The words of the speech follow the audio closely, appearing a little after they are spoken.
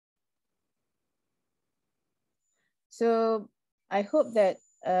So I hope that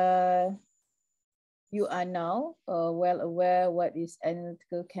you are now well aware what is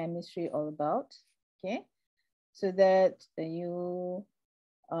analytical chemistry all about, okay? So that you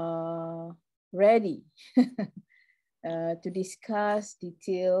are ready to discuss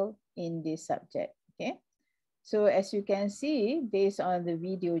detail in this subject, okay? So as you can see, based on the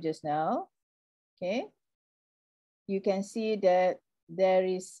video just now, okay, you can see that there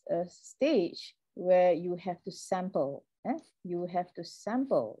is a stage where you have to sample. You have to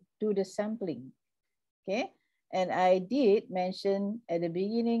sample, do the sampling, okay? And I did mention at the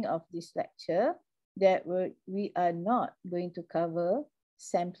beginning of this lecture that we are not going to cover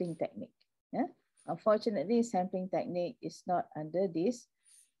sampling technique. Yeah? Unfortunately, sampling technique is not under this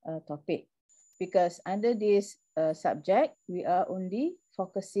topic, because under this subject, we are only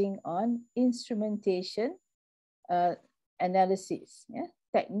focusing on instrumentation analysis, yeah?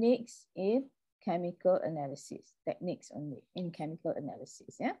 Techniques in chemical analysis, techniques only in chemical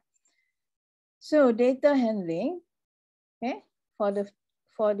analysis. Yeah. So data handling, okay, for the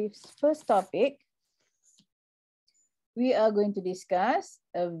first topic, we are going to discuss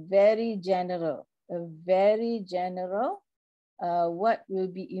a very general what will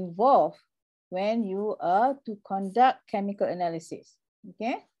be involved when you are to conduct chemical analysis.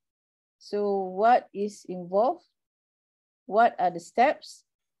 Okay, so what is involved? What are the steps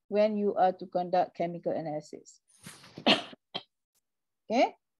when you are to conduct chemical analysis?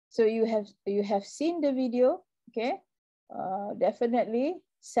 Okay, so you have seen the video. Okay, definitely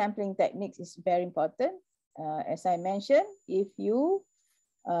sampling techniques is very important. As I mentioned, if you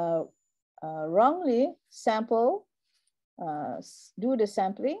wrongly sample, do the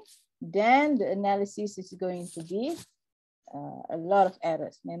sampling, then the analysis is going to be a lot of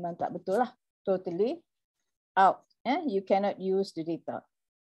errors. Memang tak betul lah, totally out. You cannot use the data.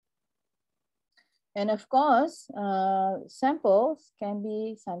 And of course, samples can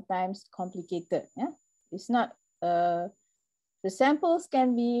be sometimes complicated. Yeah? It's not, the samples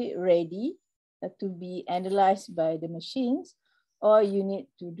can be ready to be analyzed by the machines, or you need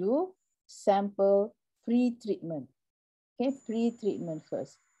to do sample pre-treatment. Okay, pre-treatment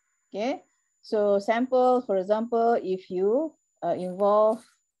first. Okay, so sample, for example, if you involve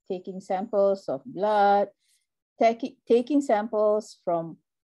taking samples of blood, taking samples from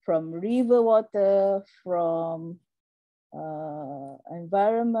river water, from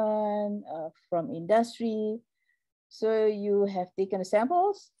environment, from industry. So you have taken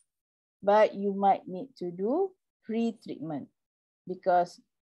samples, but you might need to do pre-treatment, because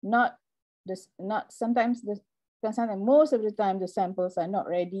sometimes most of the time the samples are not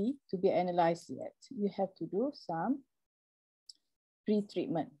ready to be analyzed yet. You have to do some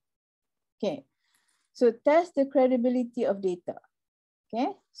pre-treatment. Okay. So test the credibility of data. Okay,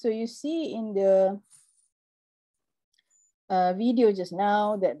 so you see in the video just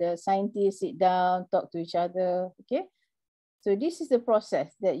now that the scientists sit down, talk to each other. Okay, so this is the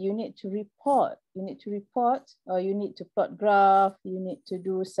process that you need to report. You need to report, or you need to plot graph. You need to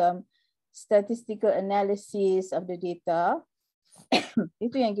do some statistical analysis of the data.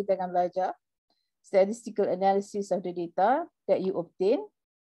 Itu yang kita akan belajar. Statistical analysis of the data that you obtain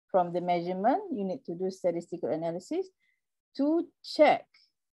from the measurement. You need to do statistical analysis to check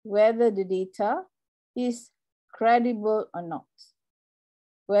whether the data is credible or not,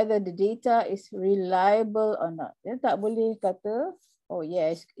 whether the data is reliable or not. Ya, tak boleh kata, oh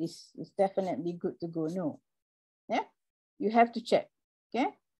yes, it's definitely good to go. No, yeah, you have to check. Okay,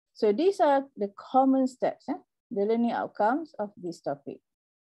 so these are the common steps, the learning outcomes of this topic.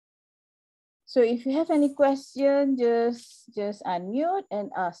 So if you have any question, just unmute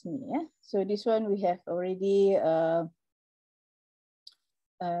and ask me. Yeah? So this one we have already.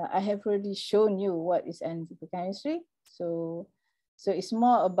 I have already shown you what is analytical chemistry. So it's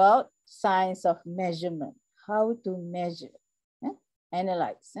more about science of measurement, how to measure,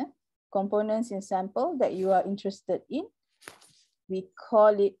 analyze components in sample that you are interested in. We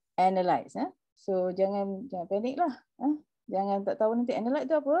call it analyze. So jangan panik lah. Jangan tak tahu nanti analyze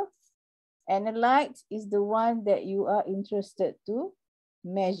itu apa. Analyze is the one that you are interested to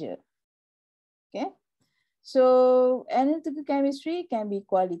measure. Okay. So analytical chemistry can be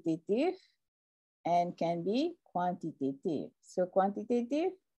qualitative and can be quantitative. So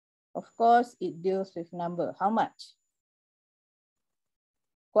quantitative, of course, it deals with number. How much?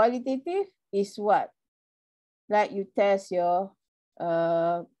 Qualitative is what? Like you test your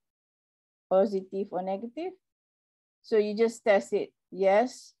positive or negative. So you just test it.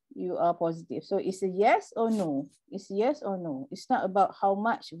 Yes, you are positive. So it's a yes or no. It's yes or no. It's not about how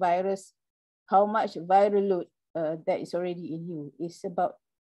much viral load that is already in you. It's about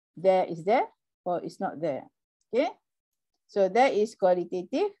is there or it's not there. Okay, So that is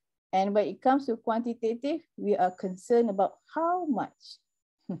qualitative. And when it comes to quantitative, we are concerned about how much.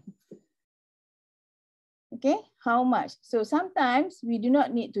 Okay, how much? So sometimes we do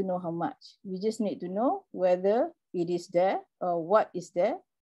not need to know how much. We just need to know whether it is there or what is there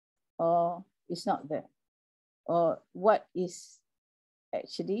or it's not there, or what is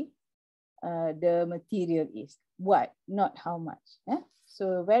actually the material is. What, not how much. Yeah?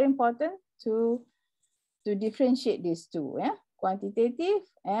 So very important to differentiate these two, yeah? Quantitative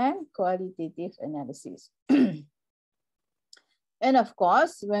and qualitative analysis. And of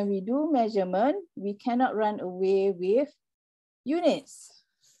course, when we do measurement, we cannot run away with units.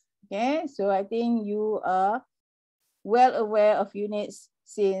 Okay, so I think you are well aware of units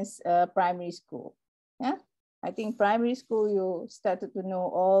since primary school. Yeah, I think primary school you started to know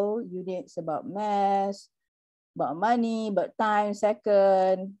all units about mass, about money, about time,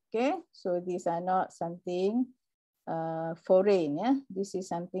 second. Okay, so these are not something foreign. Yeah, this is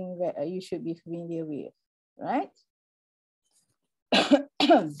something that you should be familiar with, right?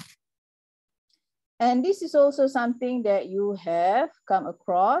 And this is also something that you have come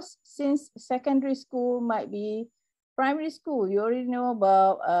across since secondary school might be primary school. You already know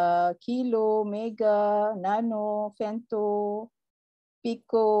about kilo, mega, nano, femto,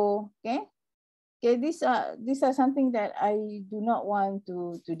 pico. Okay, okay. These are something that I do not want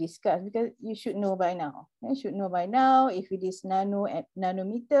to discuss because you should know by now. You should know by now. If it is nano at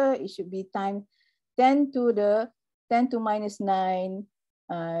nanometer, it should be times 10 to minus 9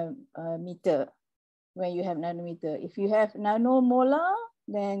 meter. When you have nanometer. If you have nanomolar,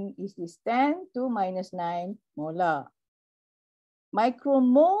 then it is 10 to minus 9 molar.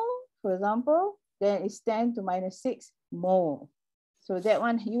 Micromole, for example, then it's 10 to minus 6 mole. So that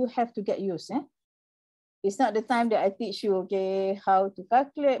one you have to get used. It's not the time that I teach you, okay, how to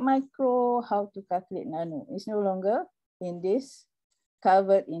calculate micro, how to calculate nano. It's no longer in this,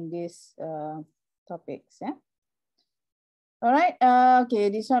 covered in this topics. Yeah? All right, okay,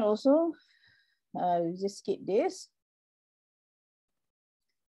 this one also, we just skip this.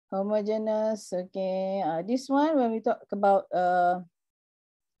 Homogeneous, okay. This one, when we talk about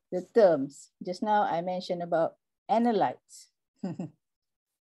the terms, just now I mentioned about analytes.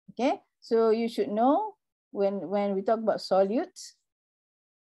 Okay, so you should know when we talk about solutes.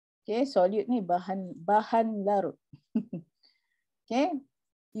 Okay, solute ni bahan larut. Okay,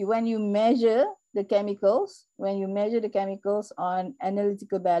 when you measure the chemicals, on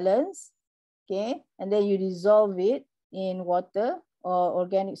analytical balance, okay, and then you dissolve it in water or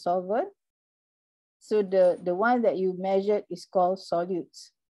organic solvent. So the one that you measured is called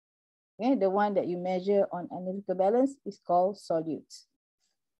solutes. Okay, the one that you measure on analytical balance is called solutes.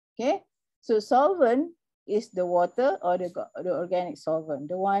 Okay, so solvent is the water or the organic solvent,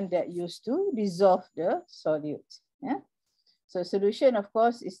 the one that used to dissolve the solute. Yeah. So solution, of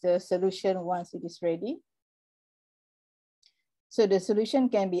course, is the solution once it is ready. So the solution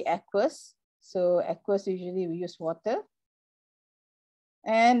can be aqueous. So aqueous, usually we use water.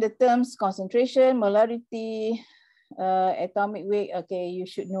 And the terms concentration, molarity, atomic weight, okay, you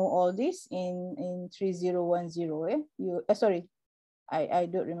should know all this in 3010. Sorry, I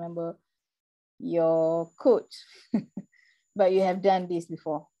don't remember your code, but you have done this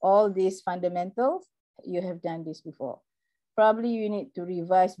before. All these fundamentals, you have done this before. Probably you need to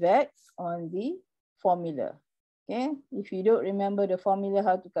revise back on the formula. Okay, if you don't remember the formula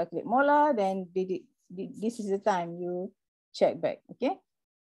how to calculate molar, then this is the time you check back. Okay,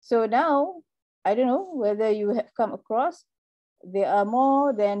 so now I don't know whether you have come across, there are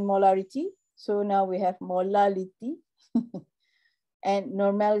more than molarity. So now we have molality and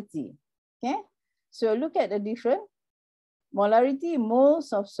normality. Okay, so look at the different. Molarity,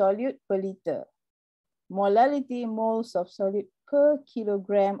 moles of solute per liter. Molality, moles of solute per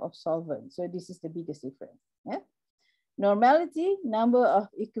kilogram of solvent. So this is the biggest difference. Yeah? Normality, number of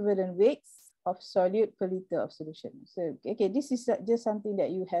equivalent weights of solute per liter of solution. So, okay, this is just something that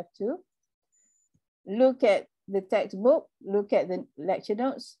you have to look at the textbook, look at the lecture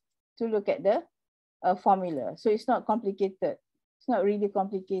notes to look at the formula. So it's not complicated. It's not really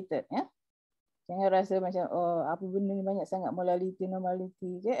complicated. Yeah? Jangan rasa macam, oh, apa benda ni banyak sangat molality,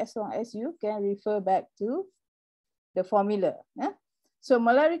 normality. Okay? As long as you can refer back to the formula. Yeah? So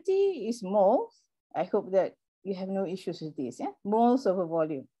molarity is moles. I hope that you have no issues with this. Yeah? Moles over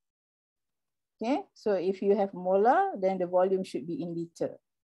volume. Okay, so if you have molar, then the volume should be in liter.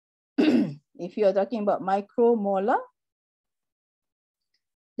 If you are talking about micromolar,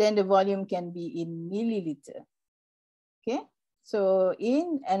 then the volume can be in milliliter. Okay, so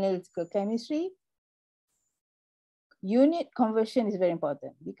in analytical chemistry, unit conversion is very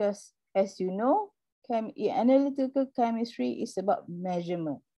important because, as you know, Analytical chemistry is about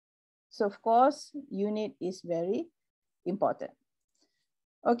measurement. So of course, unit is very important.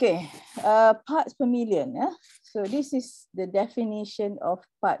 Okay, parts per million. So this is the definition of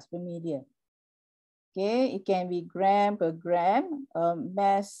parts per million. Okay, it can be gram per gram,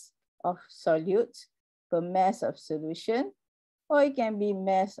 mass of solute per mass of solution, or it can be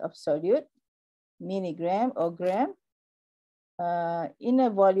mass of solute, milligram or gram in a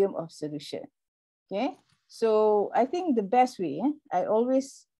volume of solution. Okay, so I think the best way, I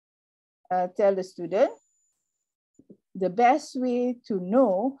always tell the student, the best way to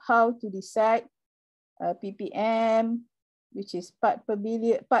know how to decide ppm, which is part per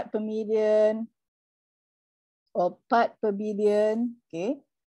million, or part per billion. Okay,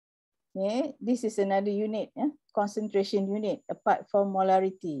 this is another unit, concentration unit apart from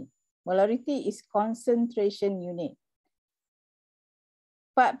molarity. Molarity is concentration unit.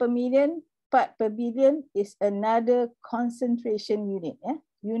 Part per million, part per billion is another concentration unit.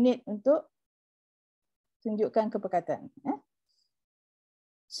 Unit untuk tunjukkan kepekatan.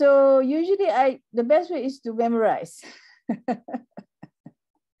 So usually the best way is to memorize.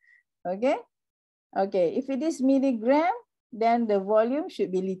 Okay. Okay, if it is milligram, then the volume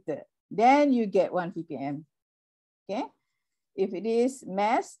should be liter. Then you get 1 ppm. Okay. If it is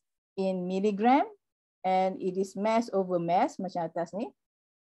mass in milligram and it is mass over mass macam atas ni,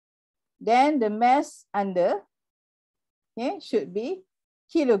 then the mass under, okay, should be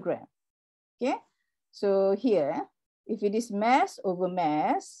kilogram. Okay. So here, if it is mass over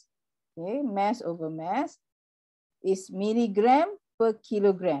mass, okay, mass over mass is milligram per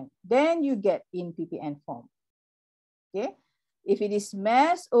kilogram. Then you get in ppm form. Okay. If it is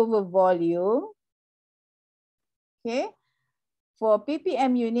mass over volume, okay, for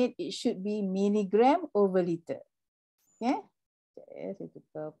ppm unit, it should be milligram over liter. Okay. Saya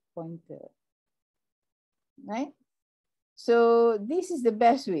tukar pointer. Right. So this is the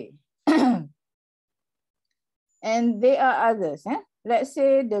best way. And there are others. Let's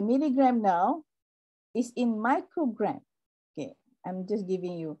say the milligram now is in microgram. Okay, I'm just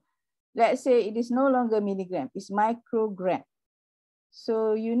giving you. Let's say it is no longer milligram, it's microgram.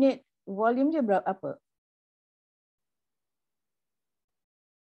 So unit volume dia berapa apa?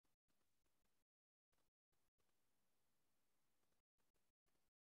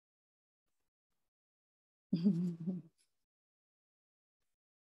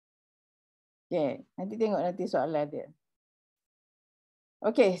 Okay, nanti tengok nanti soalan dia.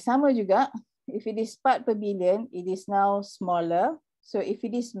 Okay, sama juga. If it is part per billion, it is now smaller. So if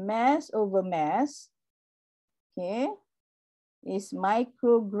it is mass over mass, okay, is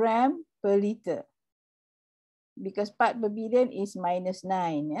microgram per liter. Because part per billion is -9.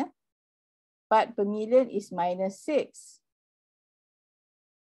 Part per million is -6.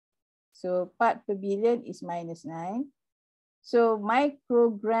 So part per billion is -9. So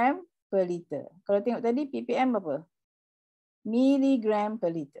microgram per liter. Kalau tengok tadi ppm apa? Milligram per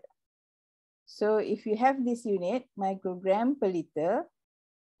liter. So if you have this unit, microgram per liter,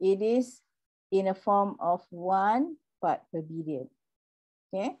 it is in a form of 1 part per billion.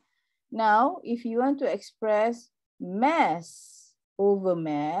 Okay. Now, if you want to express mass over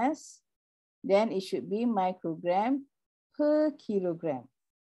mass, then it should be microgram per kilogram.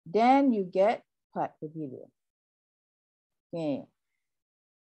 Then you get part per billion. Okay.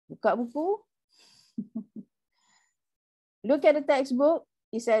 Buka buku. Look at the textbook.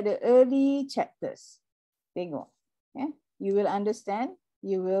 It's at the early chapters. Tengok. You will understand.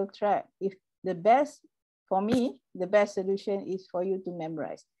 You will try. If the best, for me, the best solution is for you to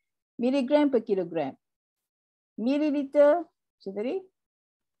memorize. Milligram per kilogram. Milliliter, macam tadi?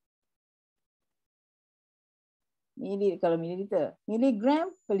 Kalau milliliter.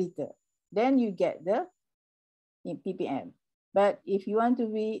 Milligram per liter. Then you get the in ppm. But if you want to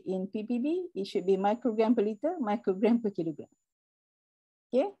be in ppb, it should be microgram per liter, microgram per kilogram.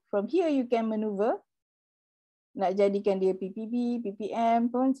 Okay, from here you can maneuver. Nak jadikan dia ppb, ppm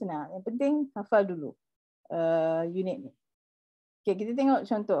pun senang. Yang penting hafal dulu unit ni. Okay, kita tengok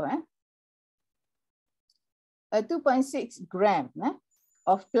contoh. A 2.6 gram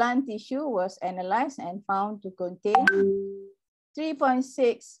of plant tissue was analyzed and found to contain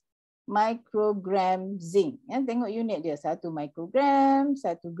 3.6 microgram zinc. Tengok unit dia, 1 microgram,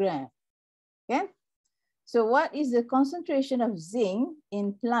 1 gram. Okay. So what is the concentration of zinc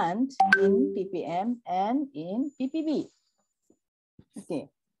in plant in ppm and in ppb?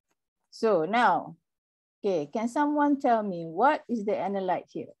 Okay. So now, okay, can someone tell me what is the analyte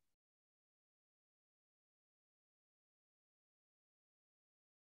here?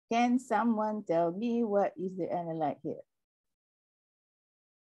 Can someone tell me what is the analyte here?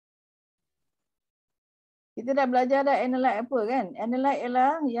 Kita dah belajar dah analyte apa kan? Analyte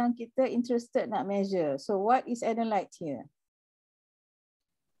ialah yang kita interested nak measure. So what is analyte here?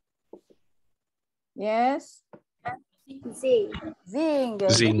 Yes? Zinc. Zinc.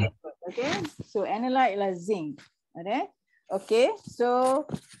 Zinc. Okay. So analyte ialah zinc. Okay. Okay. So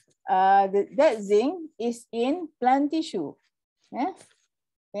that zinc is in plant tissue. Yeah.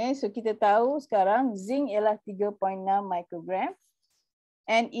 Okay. So kita tahu sekarang zinc ialah 3.6 microgram.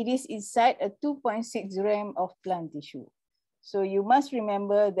 And it is inside a 2.6 gram of plant tissue. So you must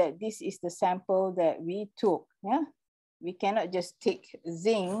remember that this is the sample that we took. Yeah? We cannot just take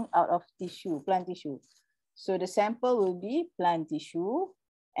zinc out of tissue, plant tissue. So the sample will be plant tissue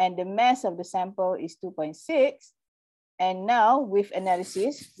and the mass of the sample is 2.6. And now with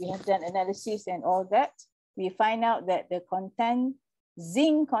analysis, we have done analysis and all that, we find out that the content,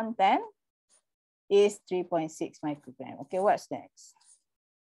 zinc content is 3.6 microgram. Okay, what's next?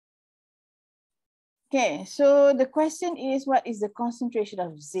 Okay, so the question is, what is the concentration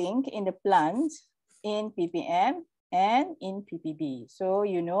of zinc in the plant in ppm and in ppb? So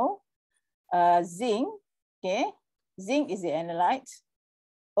you know, zinc, okay, zinc is the analyte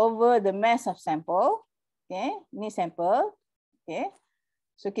over the mass of sample, okay, ni sample, okay.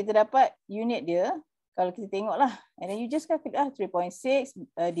 So kita dapat unit dia, kalau kita tengok lah, and then you just calculate lah, 3.6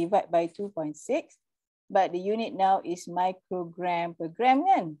 divide by 2.6, but the unit now is microgram per gram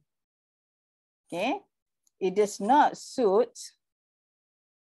kan? Okay, it does not suit,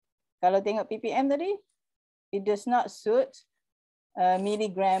 kalau tengok ppm tadi, it does not suit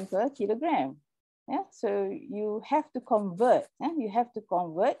milligram per kilogram. Yeah? So you have to convert, you have to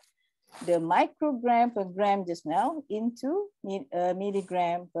convert the microgram per gram just now into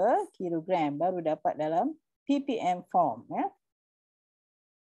milligram per kilogram, baru dapat dalam ppm form. Yeah?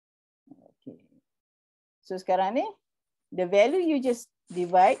 Okay. So sekarang ni, the value you just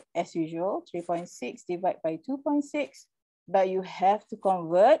divide as usual, 3.6 divided by 2.6, but you have to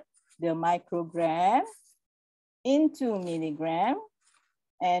convert the microgram into milligram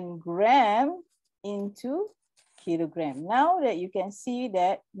and gram into kilogram. Now that you can see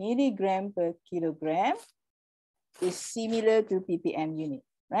that milligram per kilogram is similar to ppm unit,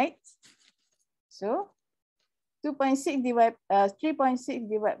 right? So 3.6 divided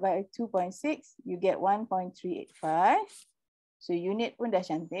by 2.6, you get 1.385. So unit pun dah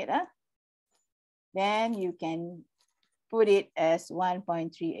cantik dah. Then you can put it as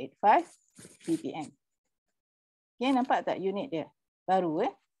 1.385 ppm. Okay, nampak tak unit dia? Baru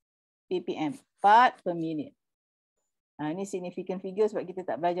ppm, part per minute. Ini significant figure sebab kita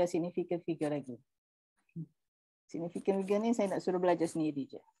tak belajar significant figure lagi. Significant figure ni saya nak suruh belajar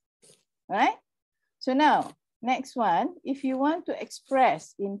sendiri je. Alright? So now, next one, if you want to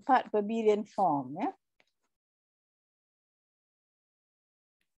express in part per billion form, yeah?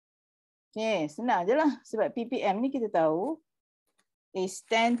 Okay, senang je lah. Sebab ppm ni kita tahu is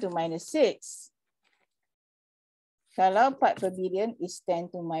 10 to minus 6. Kalau part per billion is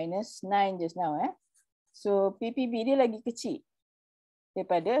 10 to minus 9 just now. So ppb dia lagi kecil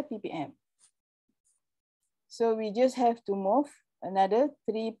daripada ppm. So we just have to move another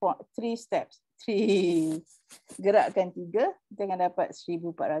 3 steps. 3 gerakkan 3, kita akan dapat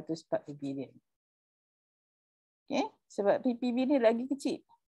 1400 part per billion. Okay, sebab ppb ni lagi kecil.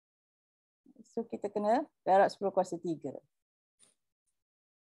 So kita kena darab 10 kuasa 3.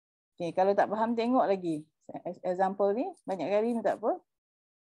 Okay, kalau tak faham tengok lagi. Example ni banyak kali ni tak apa.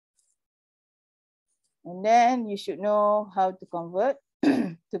 And then you should know how to convert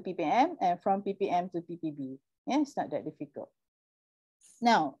to ppm and from ppm to ppb. Yeah, it's not that difficult.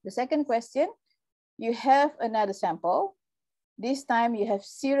 Now, the second question, you have another sample. This time you have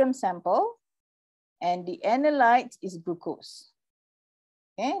serum sample and the analyte is glucose.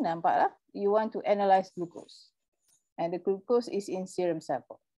 Okay, nampak lah? You want to analyze glucose. And the glucose is in serum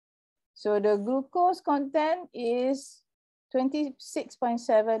sample. So the glucose content is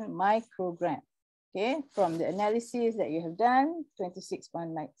 26.7 microgram. Okay, from the analysis that you have done,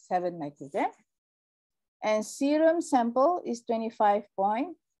 26.7 microgram. And serum sample is 25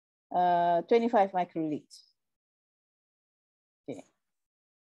 microliters. Okay.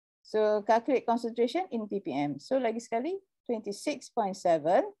 So calculate concentration in ppm. So lagi sekali,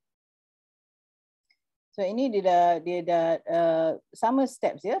 26.7. So ini dia dah sama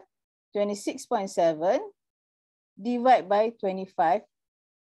steps ya. 26.7 divide by 25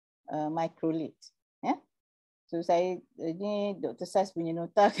 microliters. Ya. So saya ini Dr. Sas punya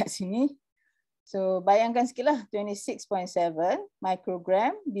nota kat sini. So bayangkan sikit lah, 26.7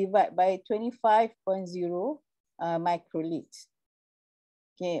 microgram divide by 25.0 microliters.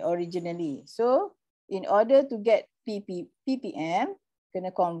 Okay, originally. So in order to get ppm,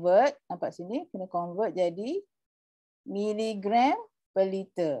 kena convert, nampak sini, kena convert jadi miligram per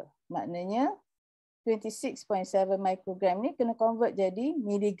liter. Maknanya 26.7 microgram ni kena convert jadi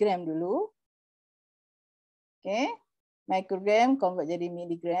miligram dulu. Okay, microgram convert jadi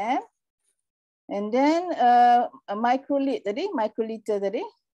miligram. And then microliter tadi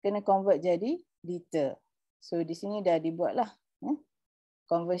kena convert jadi liter. So di sini dah dibuat lah.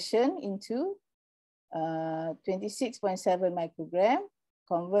 Conversion into 26.7 microgram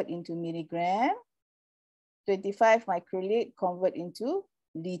convert into milligram. 25 microliter convert into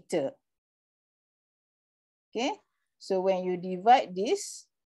liter. Okay, so when you divide this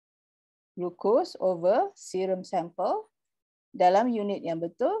glucose over serum sample dalam unit yang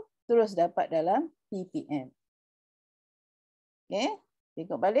betul, terus dapat dalam ppm. Okay,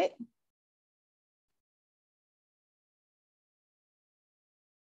 tengok balik.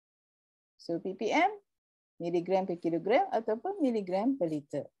 So ppm, miligram per kilogram ataupun miligram per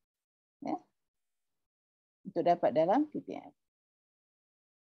liter. Ya. Untuk dapat dalam ppm.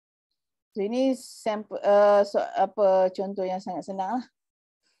 So ini sampel, contoh yang sangat senang lah.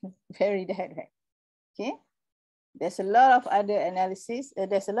 Very direct. Okay. There's a lot of other analysis,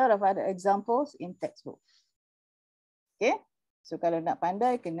 there's a lot of other examples in textbook. Okay. So kalau nak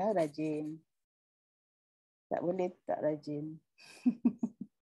pandai kena rajin. Tak boleh tak rajin.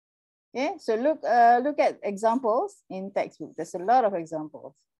 Okay. So look at examples in textbook. There's a lot of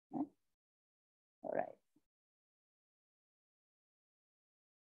examples. All right.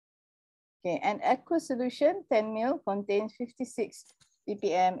 Okay, an aqueous solution 10 ml contains 56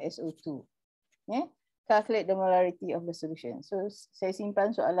 ppm SO2. Okay. Calculate the molarity of the solution. So saya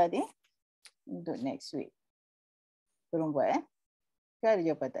simpan soalan ni untuk next week. Tolong buat Kan ada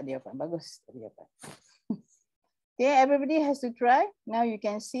jawapan, tak ada jawapan. Bagus, tak ada jawapan. Okay, everybody has to try. Now you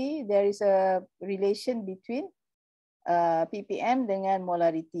can see there is a relation between ppm dengan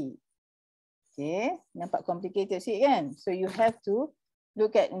molarity. Okay, nampak complicated sikit kan? So you have to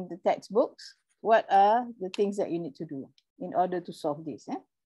look at in the textbooks what are the things that you need to do in order to solve this.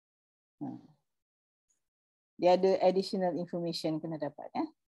 Dia ada additional information kena dapat.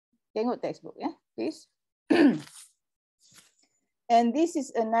 Tengok textbook please. And this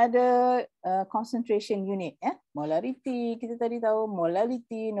is another concentration unit. Molarity, kita tadi tahu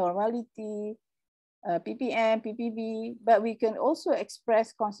molality, normality, ppm, ppb, but we can also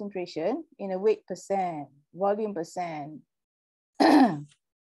express concentration in a weight percent, volume percent,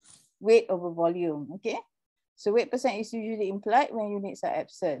 weight over volume. Okay, so weight percent is usually implied when units are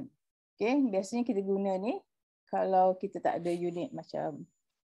absent. Okay, biasanya kita guna ni kalau kita tak ada unit macam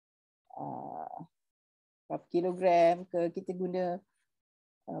berapa kilogram ke, kita guna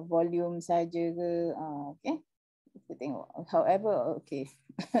volume saja ke, okay, kita tengok. However, okay,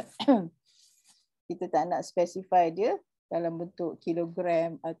 kita tak nak specify dia dalam bentuk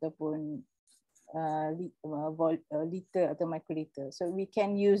kilogram ataupun liter atau microliter. So we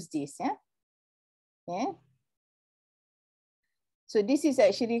can use this, okay. So this is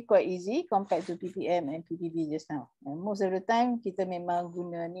actually quite easy compared to ppm and ppb just now. And most of the time kita memang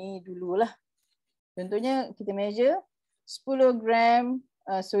guna ni dululah. Contohnya kita measure 10 gram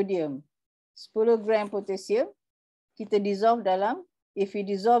sodium, 10 gram potassium, kita dissolve dalam, if we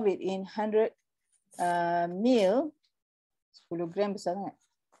dissolve it in 100 ml, 10 gram besar sangat,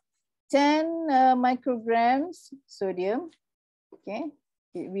 10 micrograms sodium, okay,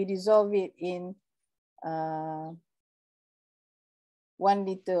 we dissolve it in 1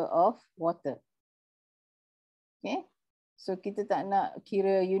 liter of water. Okay, so kita tak nak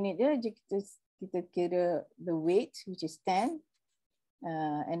kira unit dia, kita kira the weight, which is 10,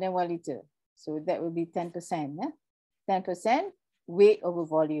 and then 1 liter. So that will be 10%. 10% weight over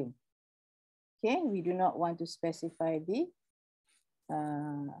volume. Okay, we do not want to specify the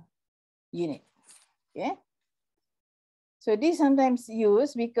unit. Okay, so this sometimes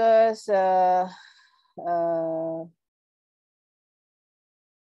used because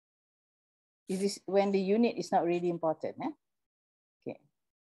it is when the unit is not really important. Okay.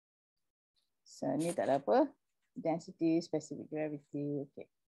 So ni tak ada apa. Density, specific gravity. Okay.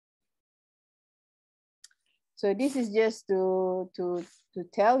 So this is just to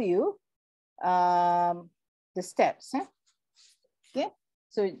tell you the steps. Okay.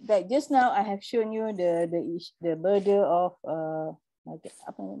 So that just now I have shown you the murder of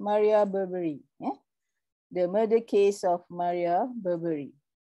Maria Burberry. The murder case of Maria Burberry.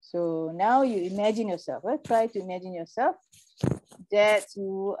 So now you imagine yourself. Try to imagine yourself that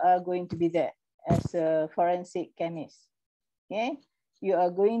you are going to be there as a forensic chemist. Okay, you are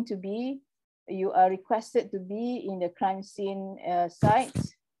requested to be in the crime scene site,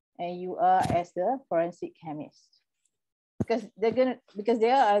 and you are as the forensic chemist. because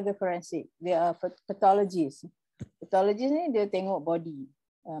there are other forensic, there are pathologists. Pathologist ni dia tengok body.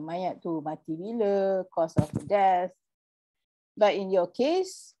 Mayat tu mati bila, cause of death. But in your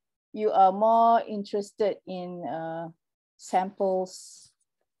case, you are more interested in samples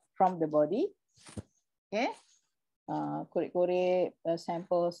from the body. Okay. Korek-korek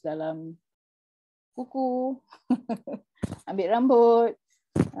samples dalam kuku, ambil rambut,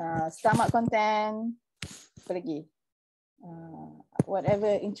 stomach content, apa lagi?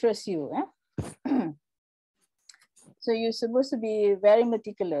 Whatever interests you. So you're supposed to be very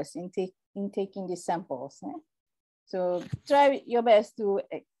meticulous in taking these samples. So try your best to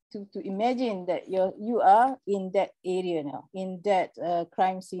imagine that you are in that area now, in that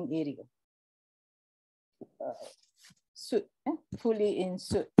crime scene area. Suit, fully in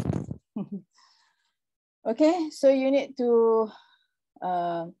suit. Okay, so you need to,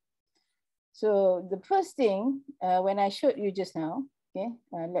 so the first thing, when I showed you just now, okay,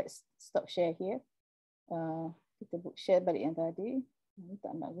 let's stop share here. Kita share balik yang tadi.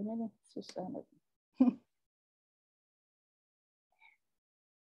 Tak nak guna ni, susah nak.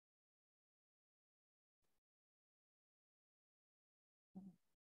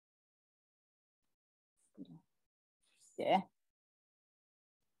 Yeah.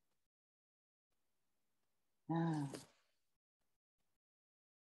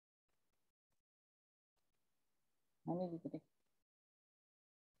 Mana dia tadi?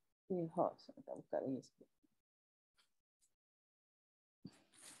 Hot, tak buka lagi sikit.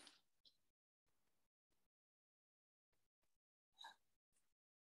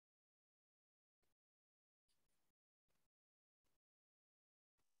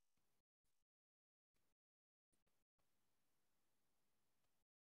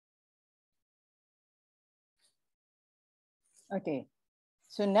 Okay,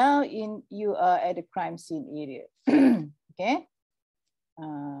 so now you are at the crime scene area. Okay,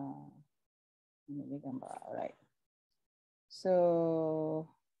 ini gambar, right? So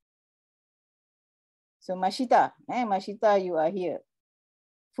Mashita, Mashita, you are here,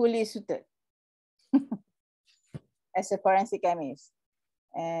 fully suited as a forensic chemist,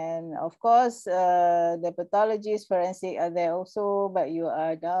 and of course the pathologists, forensic are there also, but you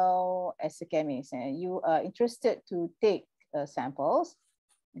are now as a chemist and you are interested to take samples.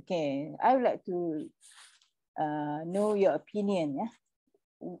 Okay, I would like to know your opinion. Yeah,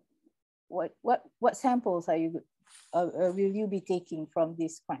 what samples are you will you be taking from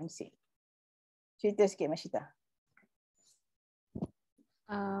this crime scene? Cerita sikit, Mashita.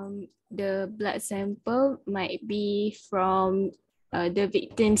 The blood sample might be from the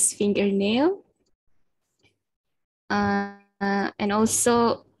victim's fingernail, and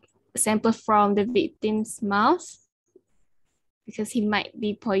also sample from the victim's mouth, because he might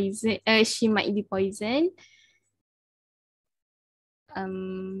be poisoned. She might be poisoned.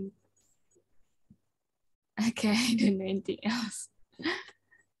 Okay, I don't know anything else.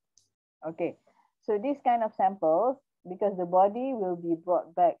 Okay, so these kind of samples, because the body will be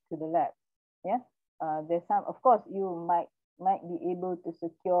brought back to the lab. Yeah, there's some. Of course, you might be able to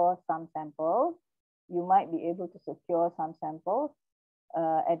secure some samples. You might be able to secure some samples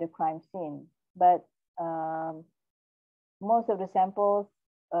at the crime scene, but most of the samples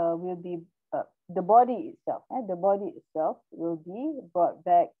will be the body itself. The body itself will be brought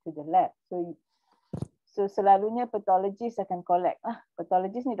back to the lab. So selalunya pathologist akan collect.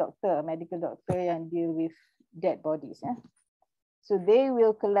 Pathologist ni doktor, medical doctor yang deal with dead bodies. So they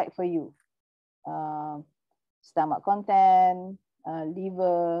will collect for you stomach content,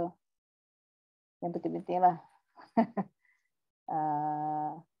 liver, yang penting-penting lah.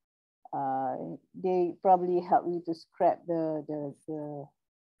 They probably help you to scrap the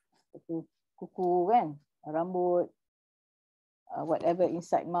kuku kan, rambut, whatever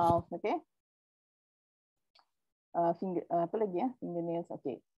inside mouth, okay. Apa lagi fingernails,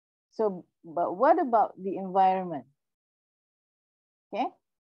 okay. So, but what about the environment? Okay,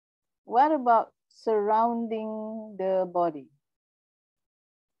 what about surrounding the body?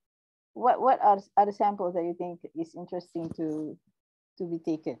 What are the samples that you think is interesting to be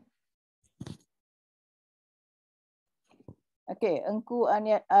taken? Okay, Engku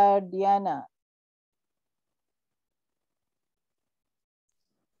Ardiana.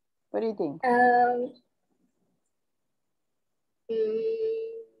 What do you think?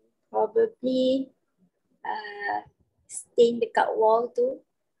 Probably stain dekat wall tu.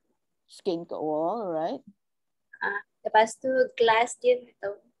 Stain dekat wall, right? Lepas tu glass dia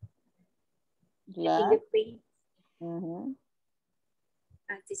atau glass. Fingerprint.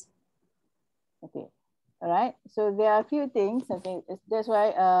 Okay, all right. So there are a few things. Okay, that's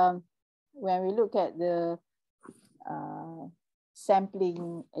why when we look at the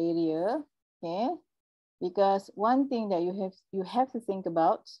sampling area, okay? Because one thing that you have to think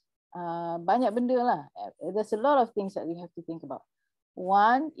about, banyak benda lah. There's a lot of things that you have to think about.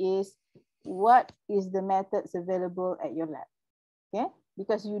 One is, what is the methods available at your lab? Okay,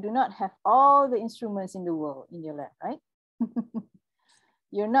 because you do not have all the instruments in the world in your lab, right?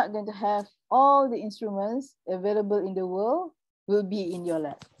 You're not going to have all the instruments available in the world will be in your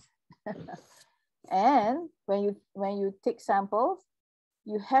lab. And when you take samples,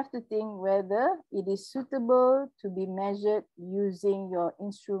 you have to think whether it is suitable to be measured using your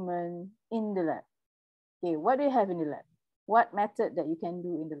instrument in the lab. Okay, what do you have in the lab? What method that you can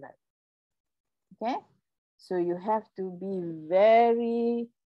do in the lab? Okay, so you have to be very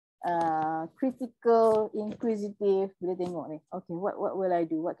critical, inquisitive. Bila tengok ni, okay, what will I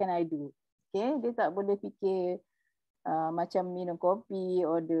do? What can I do? Okay, dia tak boleh fikir macam minum kopi,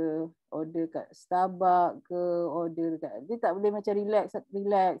 order kat Starbucks ke, order kat, dia tak boleh macam relax,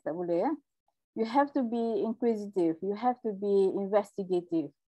 tak boleh ya. You have to be inquisitive, you have to be investigative.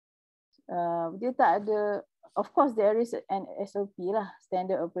 Dia tak ada, of course there is an SOP lah,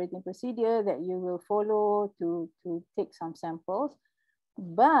 standard operating procedure that you will follow to take some samples.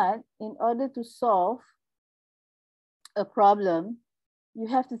 But in order to solve a problem, you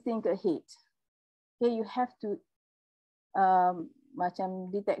have to think ahead. Okay, you have to macam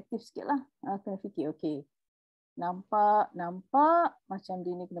detektif sikit lah. Kena fikir, okay, nampak macam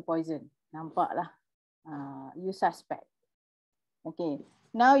dia ni kena poison. Nampak lah. You suspect. Okay,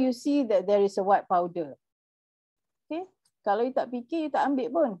 now you see that there is a white powder. Okay, kalau you tak fikir, you tak ambil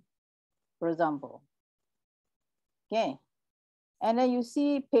pun. For example. Okay, and then you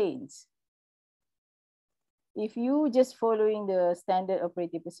see paints. If you just following the standard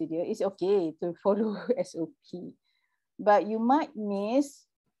operating procedure, it's okay to follow SOP. But you might miss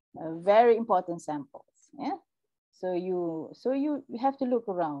very important samples. Yeah, so you have to look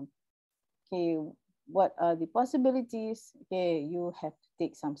around. Okay, what are the possibilities? Okay, you have to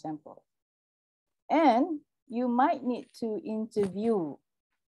take some samples, and you might need to interview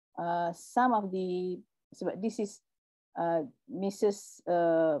some of the. So this is Mrs.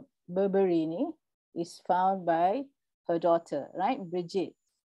 Burberry ni is found by her daughter, right, Bridget.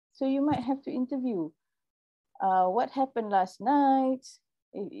 So you might have to interview. What happened last night?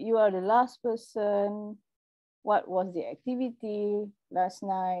 If you are the last person, what was the activity last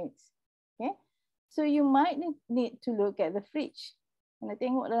night? Okay, so you might need to look at the fridge. Kena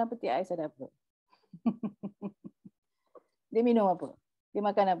tengok dalam peti ais ada apa. Dia minum apa? Dia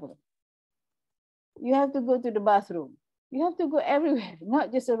makan apa? You have to go to the bathroom. You have to go everywhere,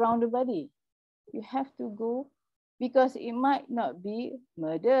 not just around the body. You have to go because it might not be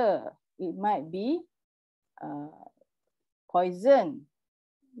murder. It might be poison,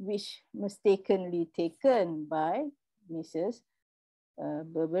 which mistakenly taken by Mrs.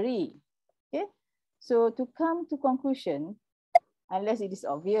 Burberry. Okay, so to come to conclusion, unless it is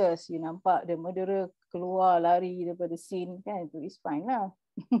obvious, you nampak the murderer keluar lari daripada scene, kan, itu is fine lah.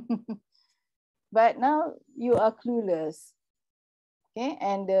 But now you are clueless. Okay,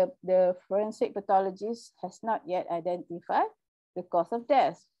 and the forensic pathologist has not yet identified the cause of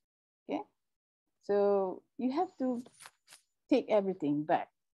death. Okay, so you have to take everything back.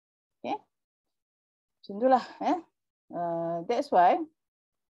 Okay, macam itulah. That's why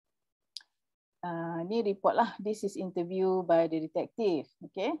ni report lah. This is interview by the detective.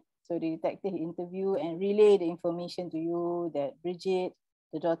 Okay, so the detective interview and relay the information to you that Bridget,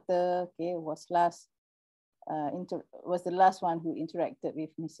 the daughter, okay, was the last one who interacted with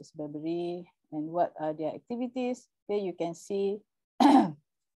Mrs. Burberry, and what are their activities. Okay, you can see.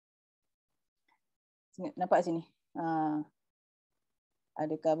 Nampak sini.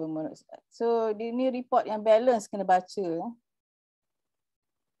 Ada carbon monoxide. So ini report yang balance, kena baca.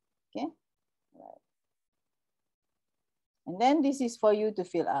 Okay. And then this is for you to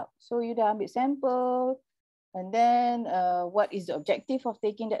fill up. So you dah ambil sample. And then what is the objective of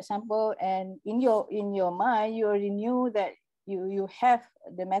taking that sample? And in your mind, you already knew that you have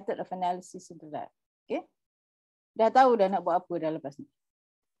the method of analysis into that. Okay? Dah tahu dah nak buat apa dah lepas ni.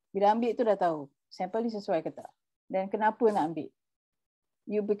 Bila ambil tu dah tahu sampel ni sesuai ke tak. Dan kenapa nak ambil.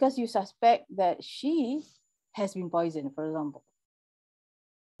 Because you suspect that she has been poisoned, for example.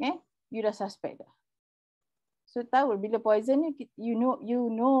 Okay? You dah suspect dah. So tahu bila poison you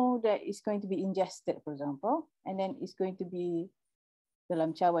know that it's going to be ingested, for example, and then it's going to be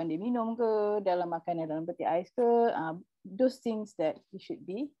dalam cawan dia minum ke, dalam makanan dalam peti ais ke, those things that you should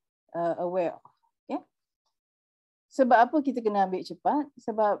be aware of. Okay? Sebab apa kita kena ambil cepat?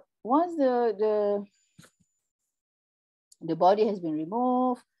 Sebab once the body has been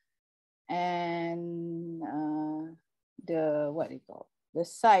removed and the what they call the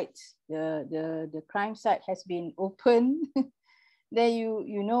site, the crime site has been opened, then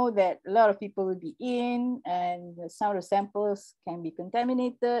you know that a lot of people will be in and some of the samples can be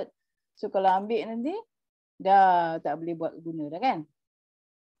contaminated. So kalau ambil nanti dah tak boleh buat guna dah kan.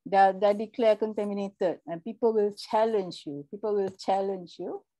 Dah declare contaminated and people will challenge you. People will challenge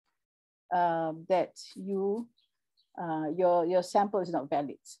you that your sample is not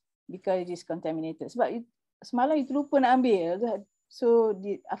valid because it is contaminated. Sebab semalam itu lupa nak ambil. So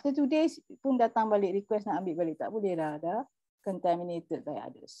after 2 days pun datang balik request nak ambil balik. Tak boleh dah contaminated by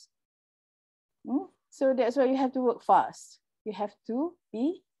others. So that's why you have to work fast. You have to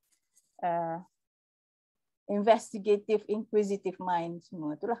be investigative, inquisitive mind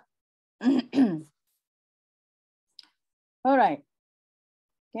semua itulah. Alright.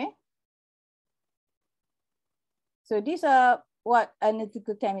 Okay. So these are what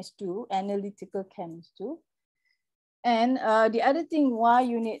analytical chemists do. And the other thing why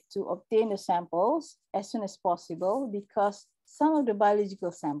you need to obtain the samples as soon as possible, because some of the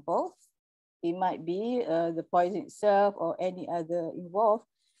biological samples, it might be the poison itself or any other involved,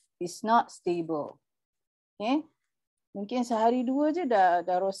 is not stable. Okay, mungkin sehari dua je dah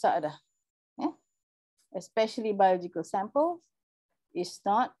rosak dah. Especially biological samples is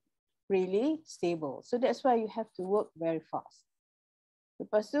not really stable. So that's why you have to work very fast.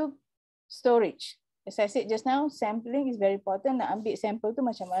 Lepas tu storage. As I said just now, sampling is very important. Nak ambil sampel tu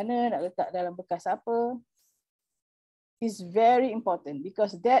macam mana, nak letak dalam bekas apa, is very important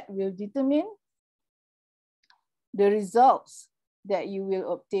because that will determine the results that you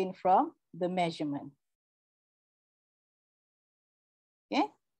will obtain from the measurement. Okay.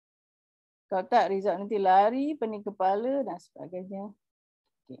 Kalau tak result nanti lari, pening kepala dan sebagainya.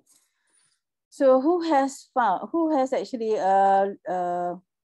 Okay. So who has actually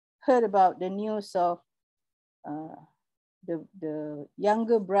heard about the news of the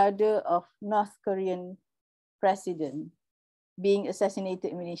younger brother of North Korean president being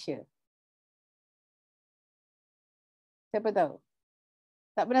assassinated in Malaysia? Siapa tahu?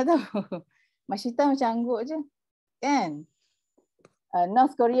 Tak pernah tahu. Masyita macam angguk je. Kan?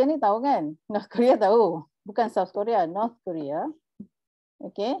 North Korea ni tahu kan? North Korea tahu. Bukan South Korea, North Korea.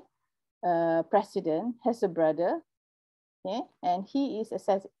 Okay. President has a brother. Okay. And he is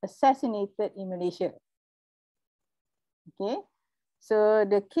assassinated in Malaysia. Okay. So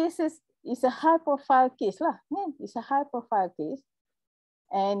the cases is a high profile case lah. It's a high profile case.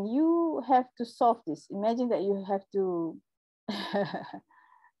 And you have to solve this. Imagine that you have to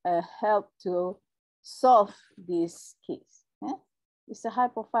help to solve this case. It's a high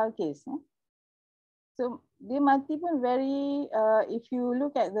profile case. So dia mati pun very, if you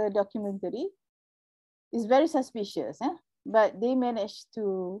look at the documentary, it's very suspicious. But they managed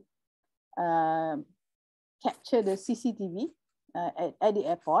to capture the CCTV at the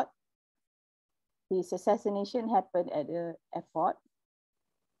airport. His assassination happened at the airport.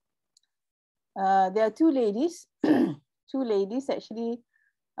 There are two ladies, actually,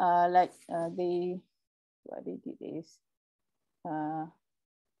 what they did is,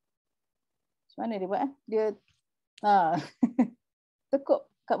 mana dia buat? Dia tekuk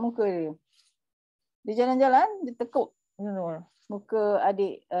kat muka dia. Dia jalan-jalan, dia tekuk muka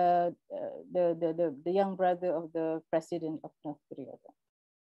adik the young brother of the president of North Korea.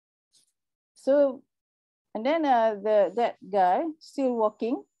 So, and then that guy still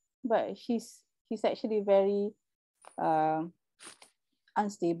walking, but he's actually very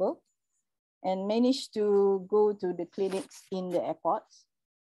unstable and managed to go to the clinics in the airports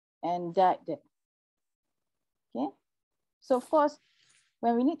and died there. Okay, so of course,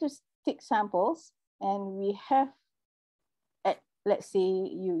 when we need to take samples and we have, let's say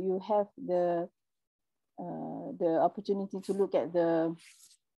you have the opportunity to look at the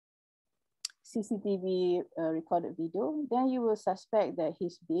CCTV recorded video, then you will suspect that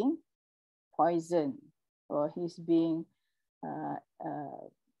he's being poisoned or he's being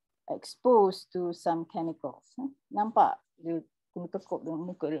exposed to some chemicals. Nampak dia tekuk dengan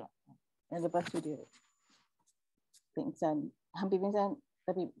muka dia. Dan lepas tu dia pingsan, hampir pingsan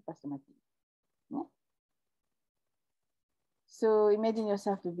tapi lepas tu mati. So imagine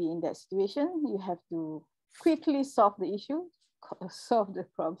yourself to be in that situation. You have to quickly solve the issue, solve the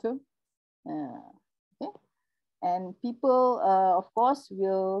problem. Okay. And people, of course,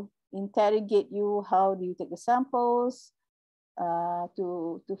 will interrogate you. How do you take the samples?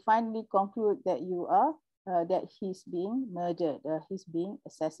 To finally conclude that you are that he's being murdered, he's being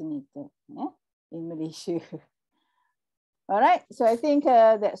assassinated in Malaysia. All right, so I think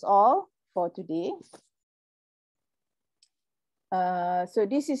that's all for today. So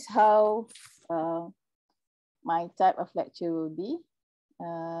this is how my type of lecture will be.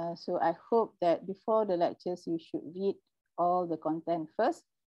 So I hope that before the lectures, you should read all the content first.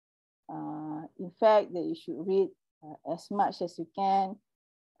 In fact, that you should read as much as you can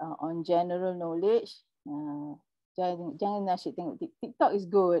on general knowledge. Jangan asyik tengok TikTok is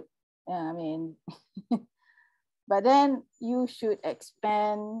good. I mean, but then you should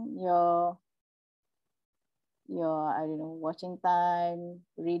expand your I don't know, watching time,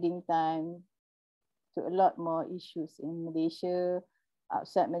 reading time to a lot more issues in Malaysia,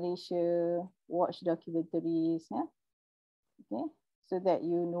 outside Malaysia, watch documentaries, yeah? Okay, so that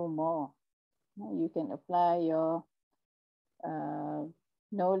you know more. You can apply your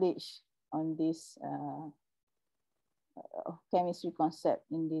knowledge on this chemistry concept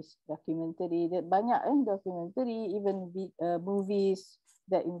in this documentary. Banyak documentary, even movies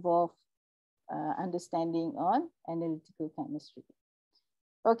that involve understanding on analytical chemistry.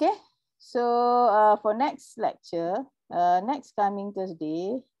 Okay, so for next lecture, next coming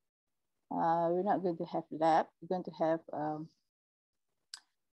Thursday, we're not going to have lab. We're going to have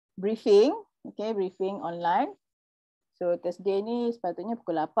briefing. Okay, briefing online. So Thursday ni sepatutnya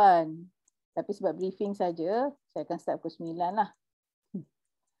pukul 8. Tapi sebab briefing saja, saya akan start pukul 9 lah.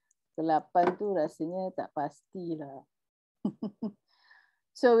 Pukul 8 tu rasanya tak pastilah.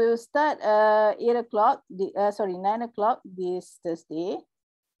 So we will start 9 o'clock this Thursday.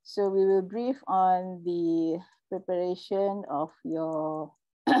 So we will brief on the preparation of your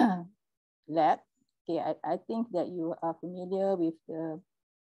lab. Okay, I think that you are familiar with the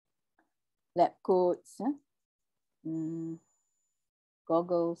lab coats,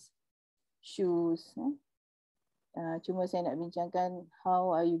 goggles, shoes. Cuma saya nak bincangkan how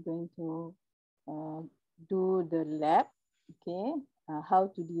are you going to do the lab, okay?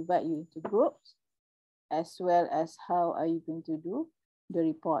 How to divide you into groups, as well as how are you going to do the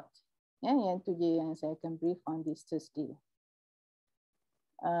report. Ya, yang tu je yang saya akan brief on this Thursday.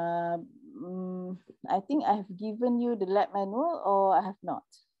 I think I have given you the lab manual or I have not.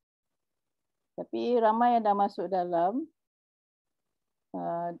 Tapi ramai yang dah masuk dalam,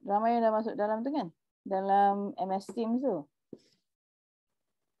 tu kan? Dalam MS Teams tu.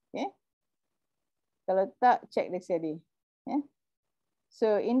 Okay. Kalau tak, check the study. Yeah.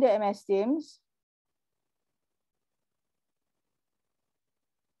 So in the MS Teams,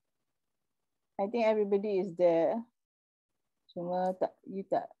 I think everybody is there. Cuma you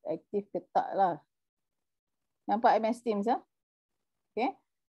tak aktif ke tak lah. Nampak MS Teams ah? Okay.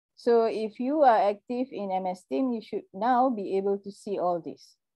 So if you are active in MS Teams, you should now be able to see all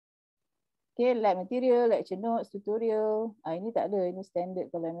this. Okay, lab material, lecture notes, tutorial. Ini tak ada, ini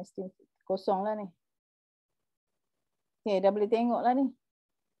standard kalau MS Teams. Kosong lah ni. Okay, dah boleh tengok lah ni.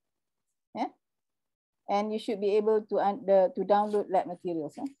 Yeah. And you should be able to download lab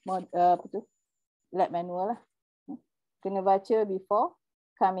materials. Apa tu? Lab manual lah. Kena baca before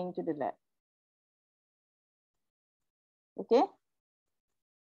coming to the lab. Okay.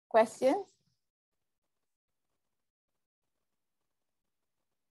 Questions?